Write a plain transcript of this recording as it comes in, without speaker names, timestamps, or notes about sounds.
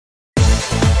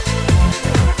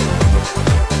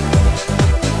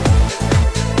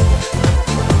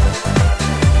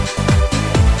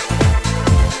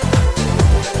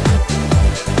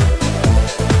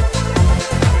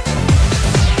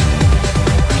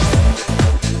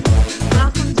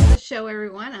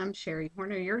I'm Sherri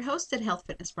Horner, your host at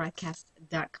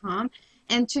healthfitnessbroadcast.com.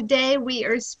 And today we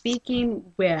are speaking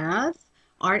with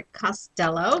Art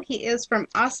Costello. He is from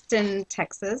Austin,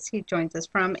 Texas. He joins us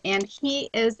from, and he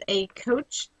is a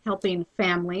coach helping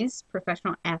families,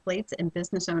 professional athletes, and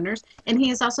business owners. And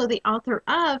he is also the author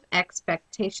of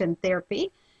Expectation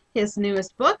Therapy, his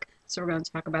newest book. So we're going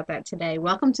to talk about that today.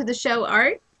 Welcome to the show,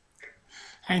 Art.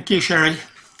 Thank you, Sherri.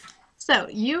 So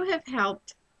you have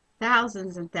helped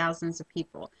thousands and thousands of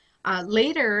people.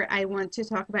 Later, I want to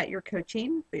talk about your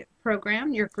coaching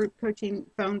program, your group coaching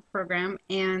phone program,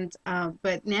 and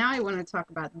but now I want to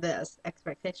talk about this,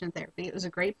 Expectation Therapy. It was a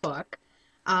great book.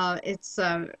 It's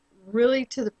really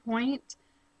to the point,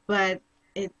 but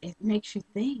it makes you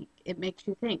think. It makes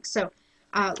you think. So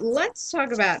let's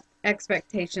talk about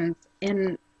expectations,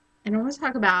 and I want to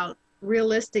talk about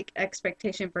realistic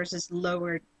expectation versus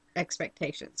lowered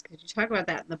expectations, because you talk about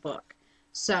that in the book.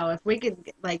 So if we could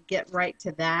get right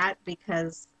to that,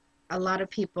 because a lot of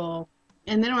people,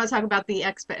 and then I want to talk about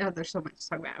there's so much to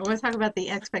talk about. I want to talk about the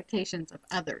expectations of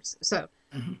others. So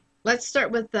let's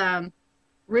start with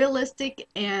realistic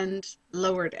and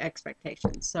lowered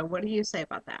expectations. So what do you say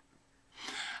about that?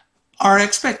 Our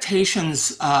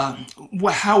expectations,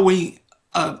 how we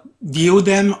view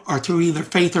them, are through either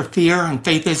faith or fear, and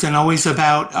faith isn't always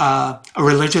about a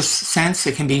religious sense.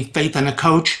 It can be faith in a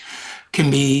coach, can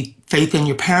be faith in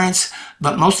your parents,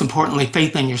 but most importantly,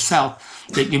 faith in yourself,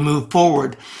 that you move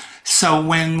forward. So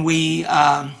when we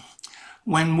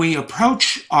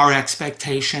approach our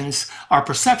expectations, our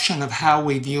perception of how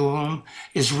we view them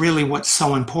is really what's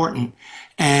so important.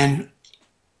 And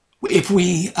if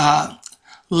we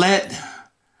let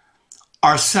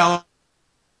ourselves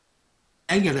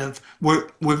negative, we're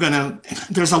gonna.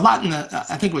 There's a lot in the.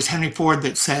 I think it was Henry Ford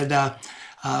that said,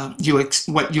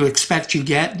 "What you expect, you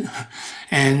get,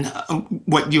 and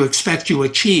what you expect, you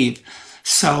achieve."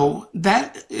 So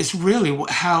that is really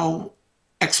how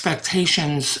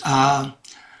expectations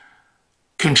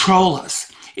control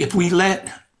us. If we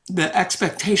let the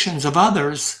expectations of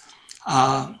others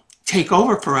take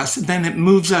over for us, then it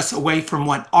moves us away from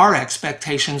what our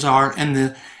expectations are, and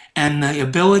the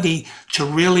ability to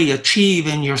really achieve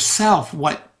in yourself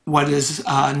what is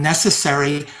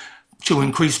necessary to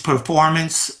increase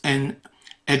performance in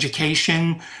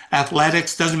education,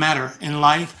 athletics, doesn't matter, in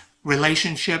life,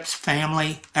 relationships,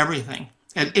 family, everything.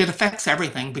 It affects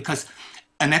everything, because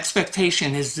an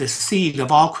expectation is the seed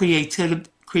of all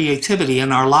creativity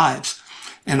in our lives,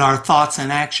 in our thoughts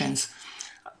and actions.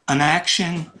 An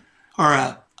action or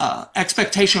a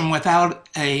expectation without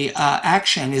a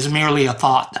action is merely a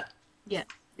thought. Yes,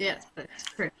 yes, that's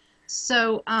true.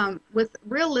 So with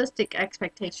realistic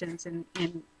expectations, and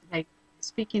like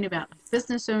speaking about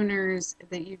business owners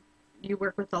that you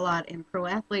work with a lot, and pro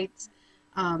athletes,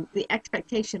 the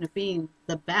expectation of being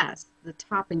the best, the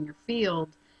top in your field,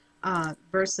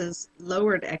 versus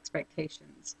lowered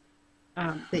expectations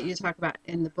that you talk about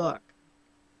in the book.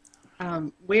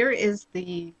 Where is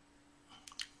the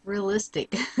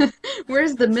realistic?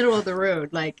 Where's the middle of the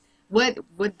road? Like, what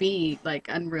would be like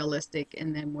unrealistic,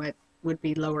 and then what would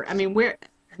be lower? I mean,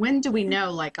 when do we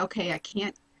know, like, okay,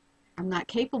 I'm not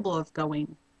capable of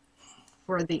going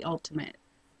for the ultimate?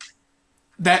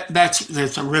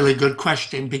 That's a really good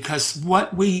question, because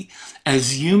what we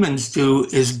as humans do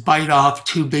is bite off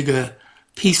too big a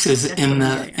pieces That's what I'm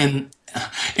getting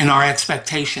at. in our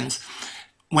expectations.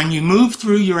 When you move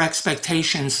through your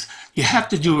expectations, you have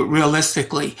to do it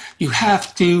realistically. You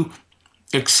have to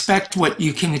expect what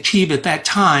you can achieve at that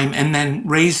time, and then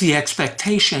raise the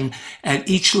expectation at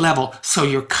each level. So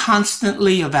you're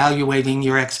constantly evaluating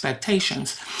your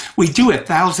expectations. We do it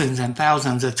thousands and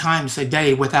thousands of times a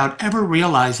day without ever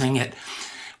realizing it,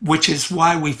 which is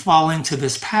why we fall into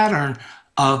this pattern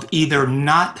of either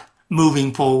not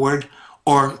moving forward,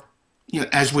 or,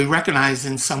 as we recognize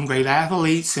in some great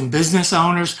athletes and business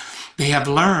owners, they have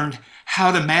learned how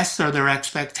to master their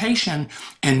expectation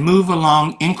and move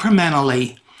along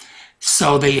incrementally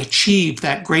so they achieve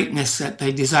that greatness that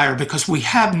they desire, because we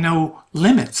have no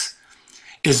limits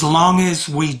as long as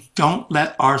we don't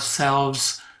let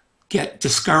ourselves get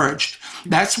discouraged.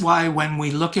 That's why when we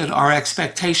look at our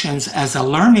expectations as a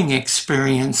learning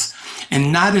experience,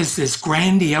 and not as this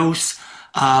grandiose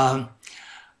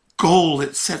goal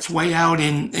that sits way out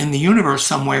in the universe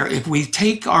somewhere, if we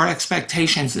take our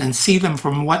expectations and see them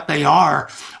from what they are,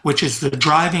 which is the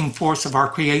driving force of our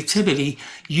creativity,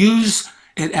 use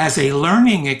it as a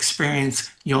learning experience,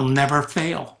 you'll never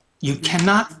fail. You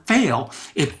cannot fail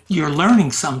if you're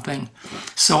learning something.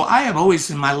 So I have always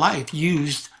in my life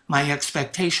used my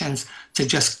expectations to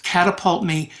just catapult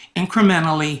me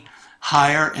incrementally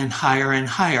higher and higher and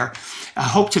higher. I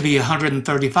hope to be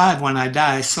 135 when I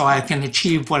die, so I can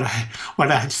achieve what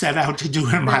I set out to do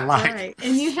in my That's life. right.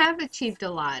 And you have achieved a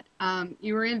lot.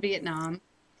 You were in Vietnam.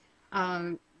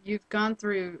 You've gone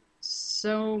through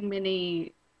so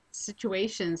many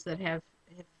situations that have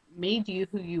made you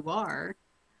who you are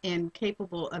and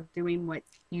capable of doing what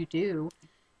you do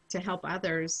to help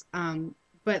others.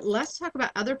 But let's talk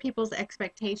about other people's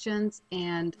expectations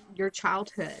and your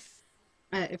childhood.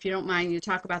 If you don't mind, you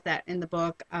talk about that in the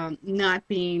book, not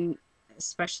being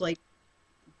especially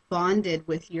bonded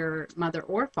with your mother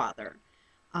or father.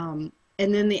 And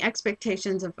then the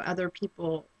expectations of other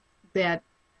people that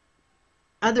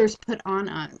others put on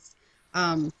us.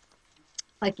 Um,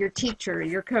 like your teacher,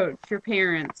 your coach, your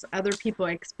parents, other people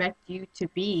expect you to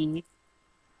be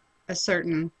a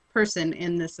certain person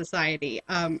in the society.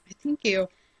 I think I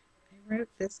wrote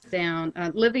this down.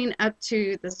 Living up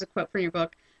to, this is a quote from your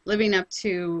book, living up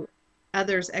to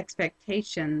others'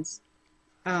 expectations.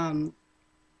 Um,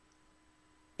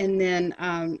 and then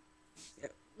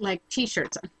like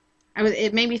t-shirts.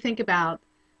 It made me think about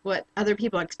what other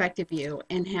people expect of you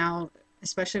and how,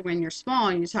 especially when you're small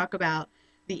and you talk about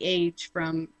the age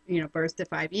from, birth to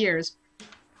 5 years,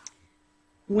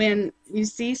 when you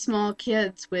see small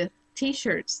kids with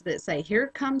t-shirts that say, here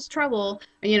comes trouble,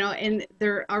 and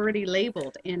they're already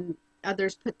labeled and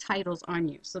others put titles on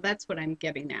you. So that's what I'm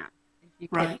getting at. If you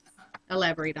could Right.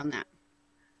 elaborate on that.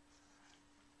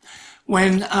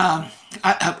 When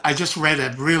I just read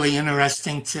a really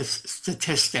interesting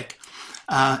statistic,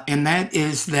 and that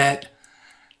is that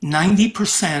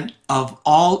 90% of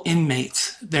all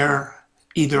inmates, their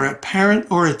either a parent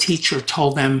or a teacher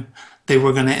told them they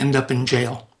were going to end up in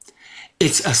jail.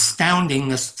 It's astounding,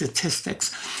 the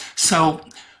statistics. So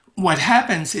what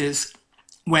happens is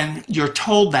when you're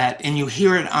told that and you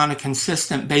hear it on a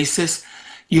consistent basis,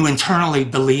 you internally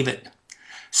believe it.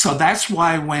 So that's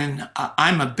why when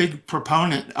I'm a big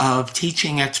proponent of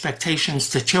teaching expectations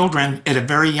to children at a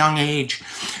very young age,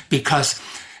 because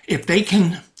if they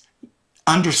can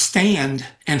understand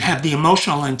and have the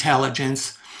emotional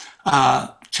intelligence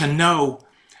to know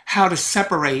how to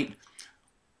separate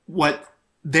what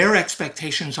their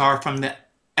expectations are from the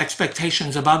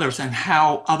expectations of others and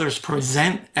how others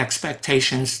present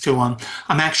expectations to them.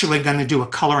 I'm actually going to do a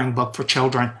coloring book for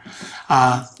children.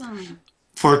 Awesome.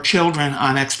 For children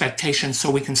on expectations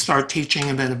so we can start teaching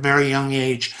them at a very young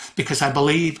age because I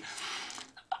believe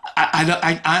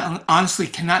I honestly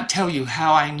cannot tell you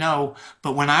how I know,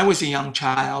 but when I was a young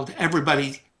child,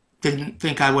 everybody didn't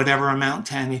think I would ever amount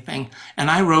to anything, and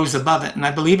I rose above it, and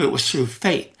I believe it was through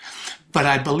faith. But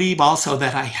I believe also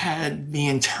that I had the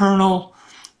internal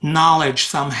knowledge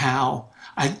somehow.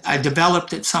 I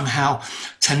developed it somehow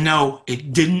to know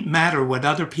it didn't matter what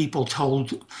other people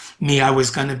told me I was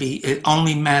going to be. It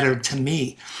only mattered to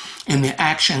me in the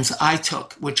actions I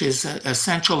took, which is an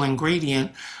essential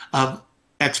ingredient of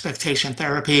expectation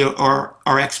therapy or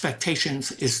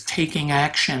expectations is taking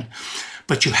action.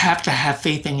 But you have to have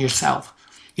faith in yourself.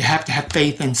 You have to have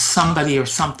faith in somebody or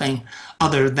something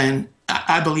other than,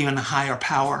 I believe in a higher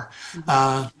power.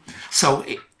 So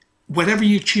whatever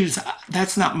you choose,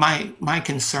 that's not my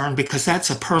concern because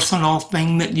that's a personal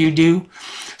thing that you do.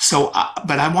 So,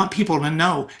 but I want people to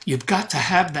know you've got to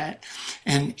have that.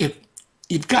 And if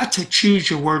you've got to choose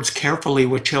your words carefully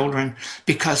with children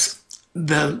because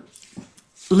the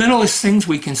littlest things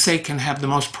we can say can have the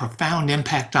most profound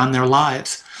impact on their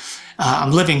lives.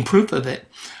 I'm living proof of it.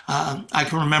 I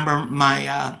can remember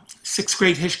my sixth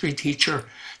grade history teacher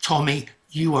told me,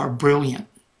 "You are brilliant."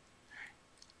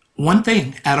 One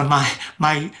thing out of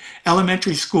my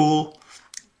elementary school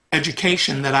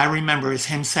education that I remember is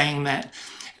him saying that.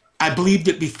 I believed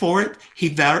it before it. He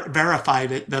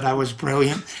verified it that I was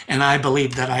brilliant, and I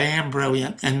believe that I am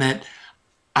brilliant and that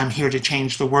I'm here to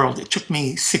change the world. It took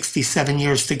me 67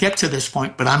 years to get to this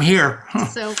point, but I'm here.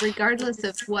 So, regardless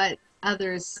of what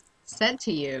others said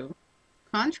to you,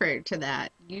 contrary to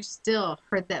that, you still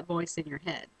heard that voice in your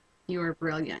head. You are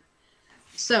brilliant.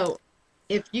 So,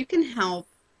 if you can help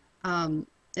and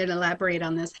elaborate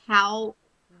on this, how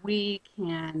we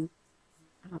can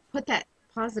put that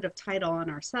positive title on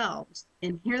ourselves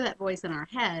and hear that voice in our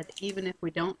head, even if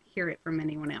we don't hear it from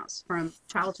anyone else, from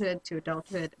childhood to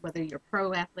adulthood, whether you're a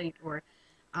pro athlete or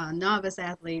a novice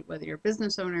athlete, whether you're a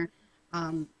business owner,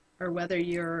 or whether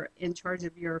you're in charge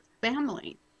of your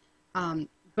family.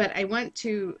 But I want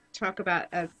to talk about,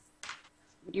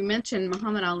 you mentioned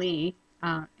Muhammad Ali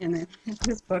in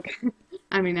his book.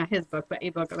 I mean, not his book, but a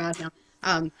book about him.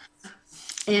 Um,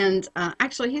 and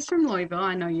actually, he's from Louisville.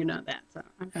 I know you know that, so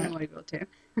I'm from Louisville too.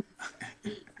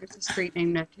 There's a street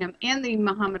named after him, and the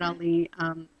Muhammad Ali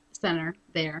Center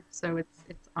there. So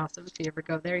it's awesome. If you ever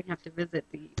go there, you have to visit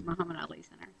the Muhammad Ali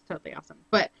Center. It's totally awesome.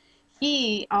 But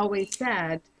he always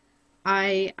said,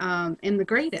 I am the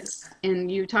greatest.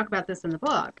 And you talk about this in the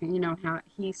book, and you know how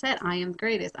he said, I am the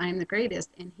greatest, I am the greatest.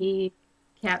 And he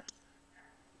kept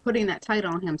putting that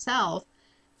title on himself,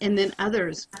 and then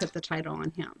others put the title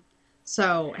on him.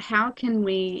 So how can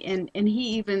we, and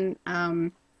he even,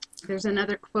 there's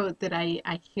another quote that I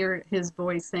hear his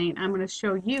voice saying, I'm going to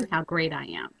show you how great I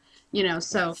am.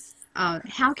 So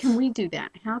how can we do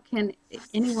that? How can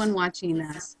anyone watching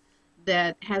this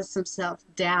that has some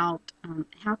self-doubt,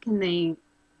 how can they,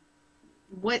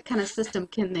 what kind of system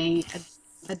can they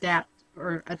adapt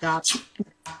or adopt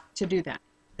to do that?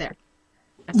 There,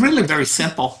 that's my Really question. very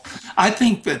simple. I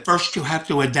think that first you have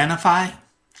to identify,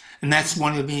 and that's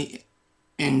one of the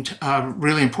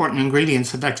really important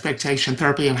ingredients of expectation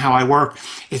therapy and how I work.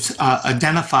 It's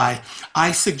identify.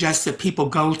 I suggest that people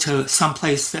go to some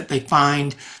place that they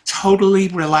find totally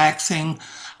relaxing,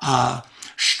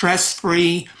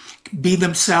 stress-free, be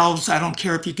themselves. I don't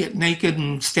care if you get naked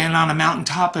and stand on a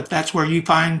mountaintop, if that's where you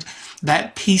find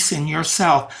that peace in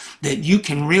yourself, that you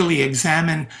can really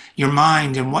examine your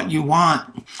mind and what you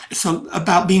want. So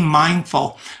about being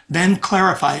mindful, then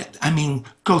clarify it. I mean,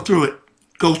 go through it.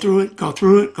 Go through it, go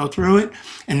through it, go through it,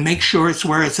 and make sure it's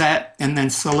where it's at. And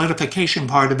then solidification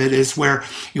part of it is where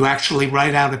you actually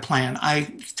write out a plan.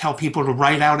 I tell people to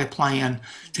write out a plan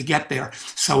to get there.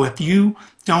 So if you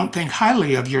don't think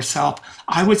highly of yourself,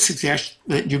 I would suggest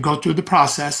that you go through the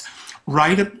process,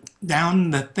 write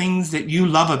down the things that you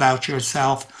love about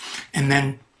yourself, and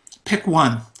then pick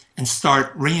one and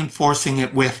start reinforcing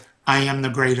it with, I am the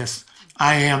greatest.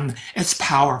 I am, it's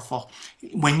powerful.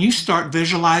 When you start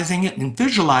visualizing it and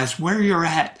visualize where you're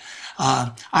at,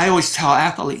 I always tell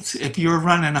athletes, if you're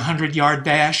running a 100-yard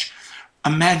dash,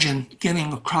 imagine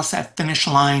getting across that finish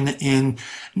line in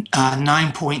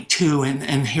 9.2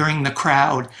 and hearing the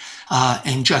crowd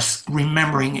and just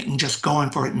remembering it and just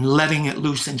going for it and letting it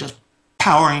loose and just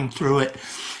powering through it.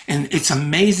 And it's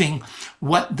amazing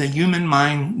what the human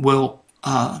mind will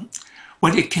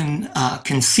what it can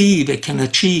conceive, it can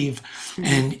achieve.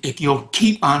 And if you'll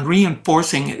keep on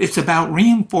reinforcing it, it's about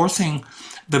reinforcing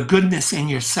the goodness in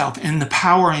yourself and the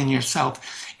power in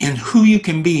yourself and who you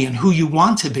can be and who you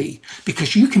want to be,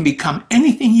 because you can become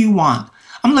anything you want.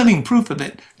 I'm living proof of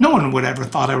it. No one would ever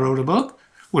thought I wrote a book,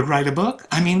 would write a book.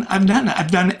 I mean, I've done it.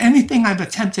 I've done anything I've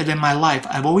attempted in my life.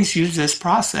 I've always used this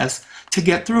process to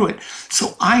get through it.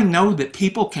 So I know that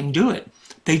people can do it.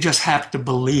 They just have to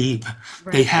believe.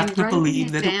 They Right. have And to writing believe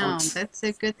it that it down, works. that's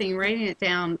a good thing, writing it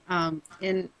down.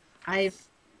 And I've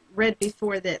read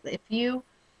before that if you,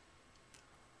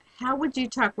 how would you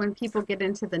talk when people get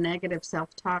into the negative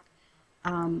self-talk?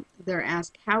 They're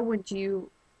asked, how would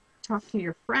you talk to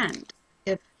your friend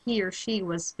if he or she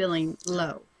was feeling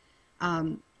low?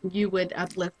 You would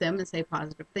uplift them and say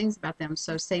positive things about them.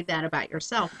 So say that about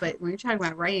yourself. But when you're talking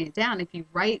about writing it down, if you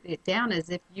write it down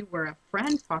as if you were a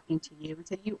friend talking to you and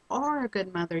say, you are a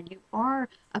good mother, you are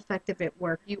effective at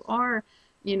work, you are,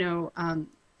 you know,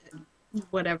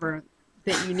 whatever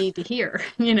that you need to hear,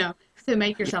 to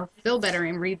make yourself feel better,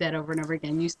 and read that over and over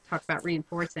again. You talk about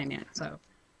reinforcing it. So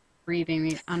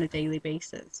reading it on a daily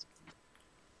basis.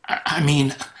 I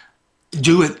mean,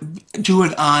 do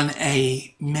it on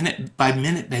a minute by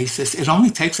minute basis. It only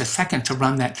takes a second to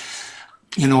run that.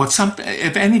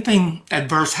 If anything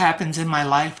adverse happens in my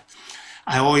life,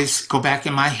 I always go back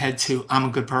in my head to, I'm a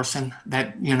good person.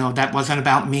 That wasn't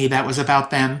about me. That was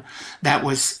about them. That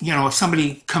was, if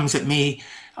somebody comes at me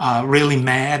really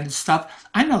mad and stuff,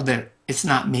 I know that it's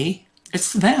not me,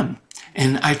 it's them.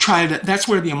 And I try to, that's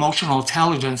where the emotional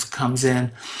intelligence comes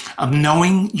in, of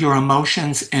knowing your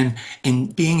emotions and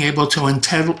being able to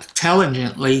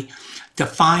intelligently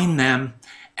define them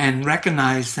and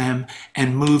recognize them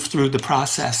and move through the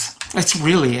process. It's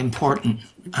really important.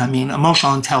 I mean,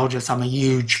 emotional intelligence, I'm a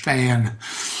huge fan,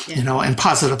 Yeah. and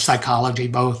positive psychology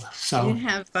both. You So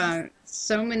have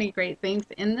so many great things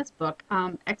in this book.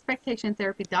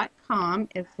 Expectationtherapy.com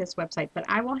is his website, but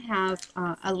I will have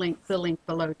the link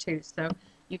below too, so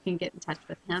you can get in touch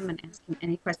with him and ask him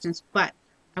any questions. But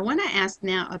I want to ask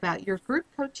now about your group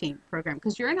coaching program,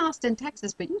 because you're in Austin,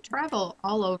 Texas, but you travel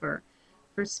all over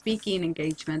for speaking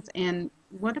engagements. And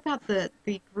what about the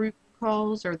group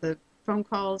calls or the phone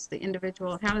calls, the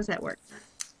individual? How does that work?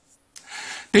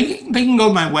 they can go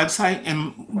to my website,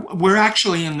 and we're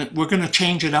actually we're going to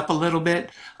change it up a little bit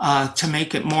to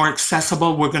make it more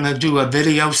accessible. We're going to do a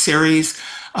video series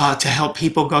to help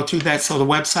people go through that. So the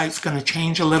website's going to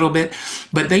change a little bit,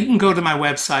 but they can go to my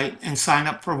website and sign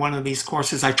up for one of these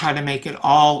courses. I try to make it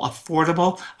all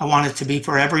affordable. I want it to be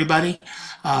for everybody.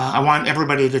 I want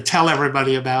everybody to tell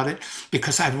everybody about it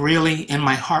because I really, in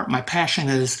my heart, my passion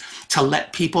is to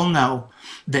let people know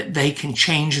that they can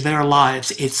change their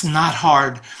lives. It's not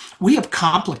hard. We have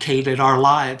complicated our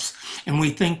lives and we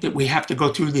think that we have to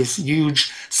go through this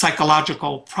huge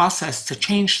psychological process to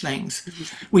change things.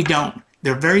 We don't.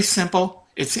 They're very simple.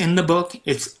 It's in the book.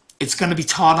 It's going to be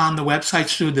taught on the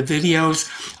websites through the videos.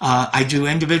 I do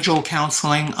individual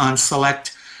counseling on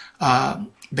select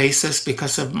basis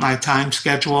because of my time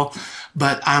schedule,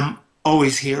 but I'm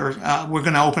always here. We're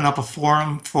going to open up a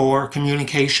forum for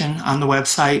communication on the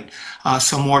website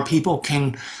so more people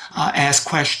can ask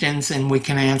questions and we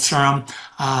can answer them.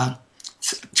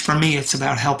 For me, it's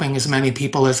about helping as many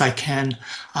people as I can.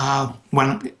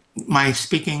 When my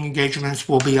speaking engagements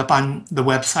will be up on the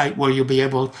website where you'll be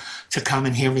able to come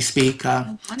and hear me speak.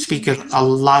 Speak at a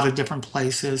lot of different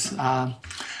places. I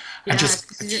Yeah, just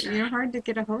 'cause you're hard to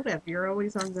get a hold of. You're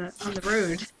always on the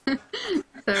road.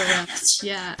 So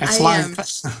yeah, that's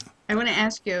life. I want to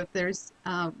ask you if there's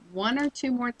one or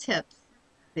two more tips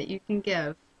that you can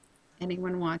give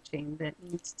anyone watching that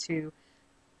needs to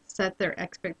set their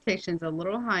expectations a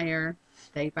little higher,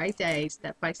 day by day,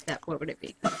 step by step. What would it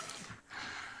be?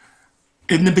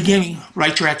 In the beginning,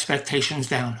 write your expectations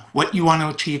down, what you want to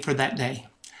achieve for that day,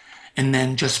 and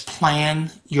then just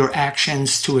plan your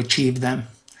actions to achieve them.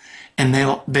 And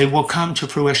they will come to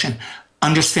fruition.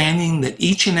 Understanding that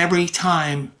each and every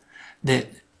time that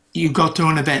you go through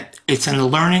an event, it's a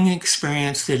learning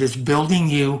experience that is building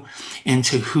you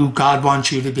into who God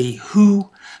wants you to be, who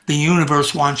the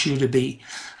universe wants you to be.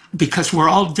 Because we're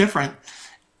all different.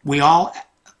 We all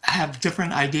have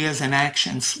different ideas and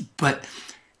actions, but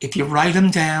if you write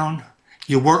them down,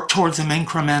 you work towards them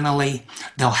incrementally,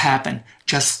 they'll happen.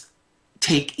 Just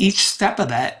take each step of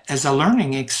that as a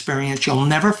learning experience. You'll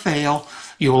never fail.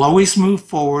 You'll always move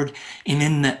forward. And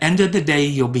in the end of the day,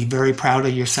 you'll be very proud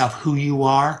of yourself, who you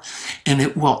are. And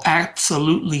it will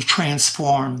absolutely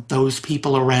transform those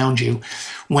people around you.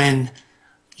 When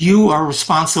you are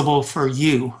responsible for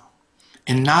you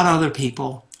and not other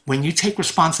people, when you take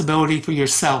responsibility for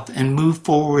yourself and move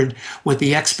forward with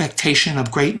the expectation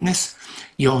of greatness,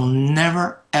 you'll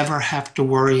never, ever have to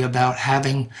worry about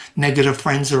having negative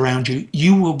friends around you.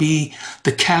 You will be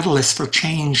the catalyst for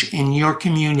change in your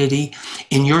community,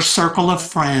 in your circle of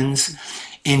friends,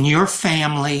 in your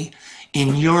family,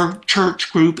 in your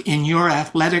church group, in your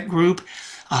athletic group,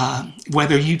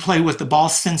 whether you play with the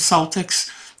Boston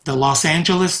Celtics, the Los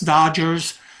Angeles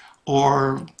Dodgers,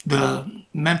 or the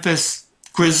Memphis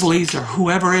Grizzlies, or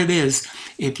whoever it is,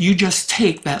 if you just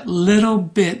take that little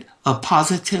bit of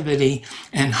positivity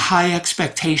and high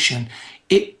expectation,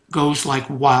 it goes like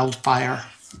wildfire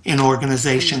in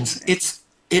organizations.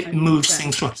 It moves 100%.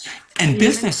 things forward. And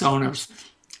business owners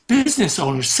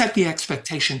set the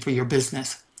expectation for your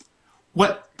business,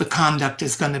 what the conduct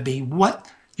is going to be, what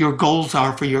your goals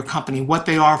are for your company, what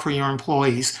they are for your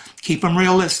employees. Keep them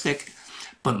realistic,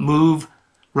 but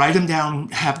write them down,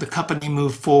 have the company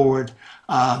move forward.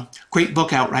 Great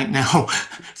book out right now.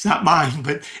 It's not mine,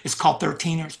 but it's called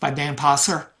 13ers by Dan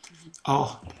Posser.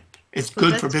 Oh, it's So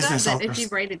good for that's good business that if you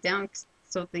owners. write it down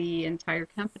so the entire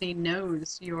company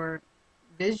knows your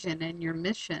vision and your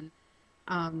mission,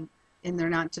 and they're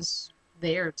not just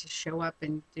there to show up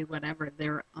and do whatever.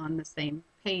 They're on the same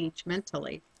page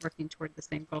mentally, working toward the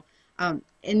same goal.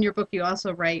 In your book, you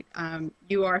also write,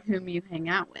 "You are whom you hang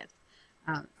out with."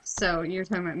 So you're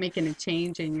talking about making a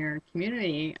change in your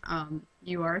community.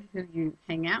 You are who you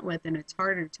hang out with, and it's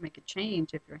harder to make a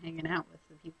change if you're hanging out with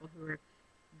the people who are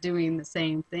doing the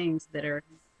same things that are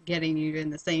getting you in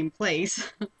the same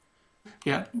place.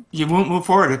 Yeah, you won't move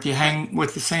forward if you Right. hang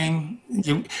with the same.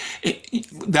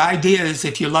 The idea is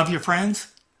if you love your friends,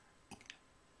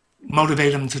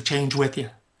 motivate them to change with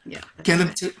you. Yeah,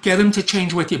 that's right. Get them to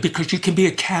change with you because you can be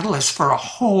a catalyst for a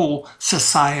whole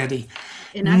society.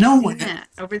 And I've No seen one, that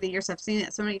over the years. I've seen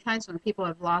it so many times when people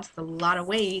have lost a lot of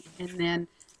weight and then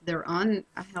they're on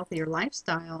a healthier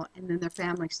lifestyle and then their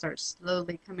family starts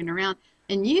slowly coming around.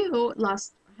 And you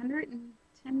lost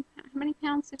 110, how many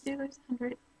pounds did you lose?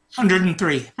 100?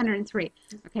 103. 103.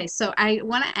 Okay, so I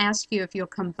want to ask you if you'll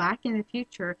come back in the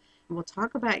future and we'll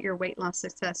talk about your weight loss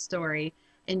success story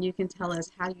and you can tell us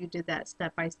how you did that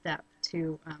step by step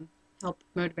to help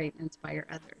motivate and inspire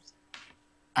others.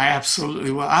 I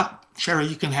absolutely will. Sherry,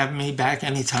 you can have me back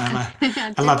anytime. I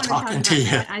I do love want to talk talking to about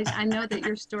you. that. I know that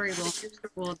your story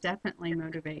will definitely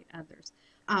motivate others.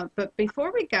 But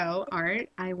before we go, Art,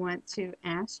 I want to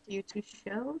ask you to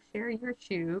share your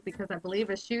shoe because I believe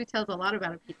a shoe tells a lot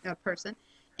about a person.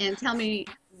 And tell me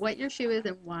what your shoe is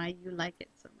and why you like it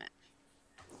so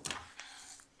much.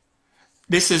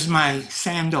 This is my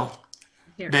sandal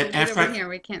Here, that hold it over after here.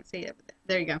 We can't see it.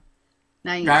 There you go.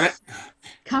 got it Nice.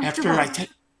 after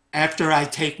Comfortable. I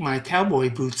take my cowboy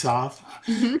boots off,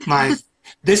 Hmm. my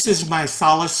this is my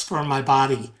solace for my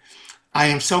body. I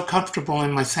am so comfortable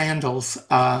in my sandals,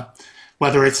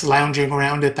 whether it's lounging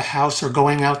around at the house or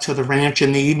going out to the ranch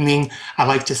in the evening. I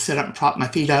like to sit up and prop my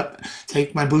feet up,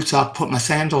 take my boots off, put my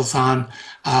sandals on,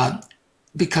 uh,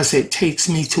 because it takes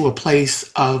me to a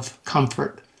place of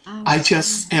comfort. Oh, I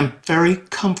just am very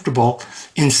comfortable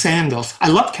in sandals. I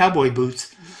love cowboy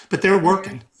boots, but they're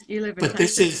working. you live in But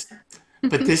this Texas. is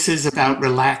but this is about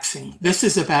relaxing. This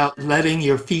is about letting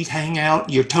your feet hang out,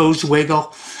 your toes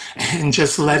wiggle, and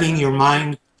just I letting love your it.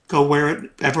 mind go where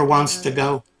it ever I wants love to it.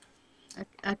 go.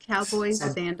 A cowboy's So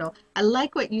sandal. I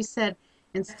like what you said.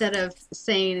 Instead of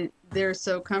saying they're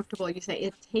so comfortable, you say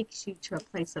it takes you to a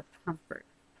place of comfort.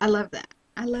 I love that.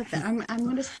 I love that. I'm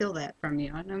going to steal that from you,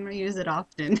 and I'm going to use it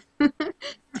often.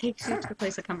 Takes you to a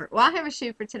place of comfort. Well, I have a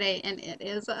shoe for today, and it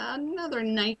is another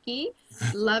Nike.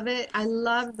 Love it. I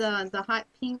love the hot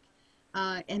pink,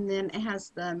 and then it has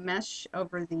the mesh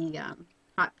over the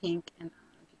hot pink, and I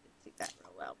don't know if you can see that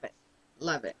real well, but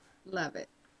love it. Love it.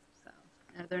 So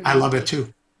another I love it Nike.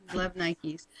 too. Love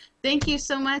Nikes. Thank you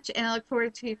so much, and I look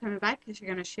forward to you coming back because you're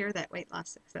going to share that weight loss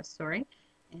success story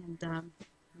and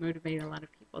motivate a lot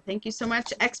of people. Thank you so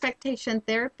much.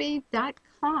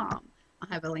 Expectationtherapy.com. I'll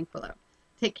have a link below.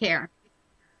 Take care.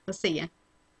 We'll see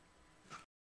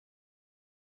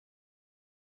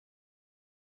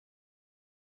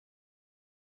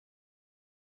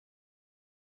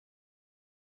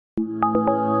you.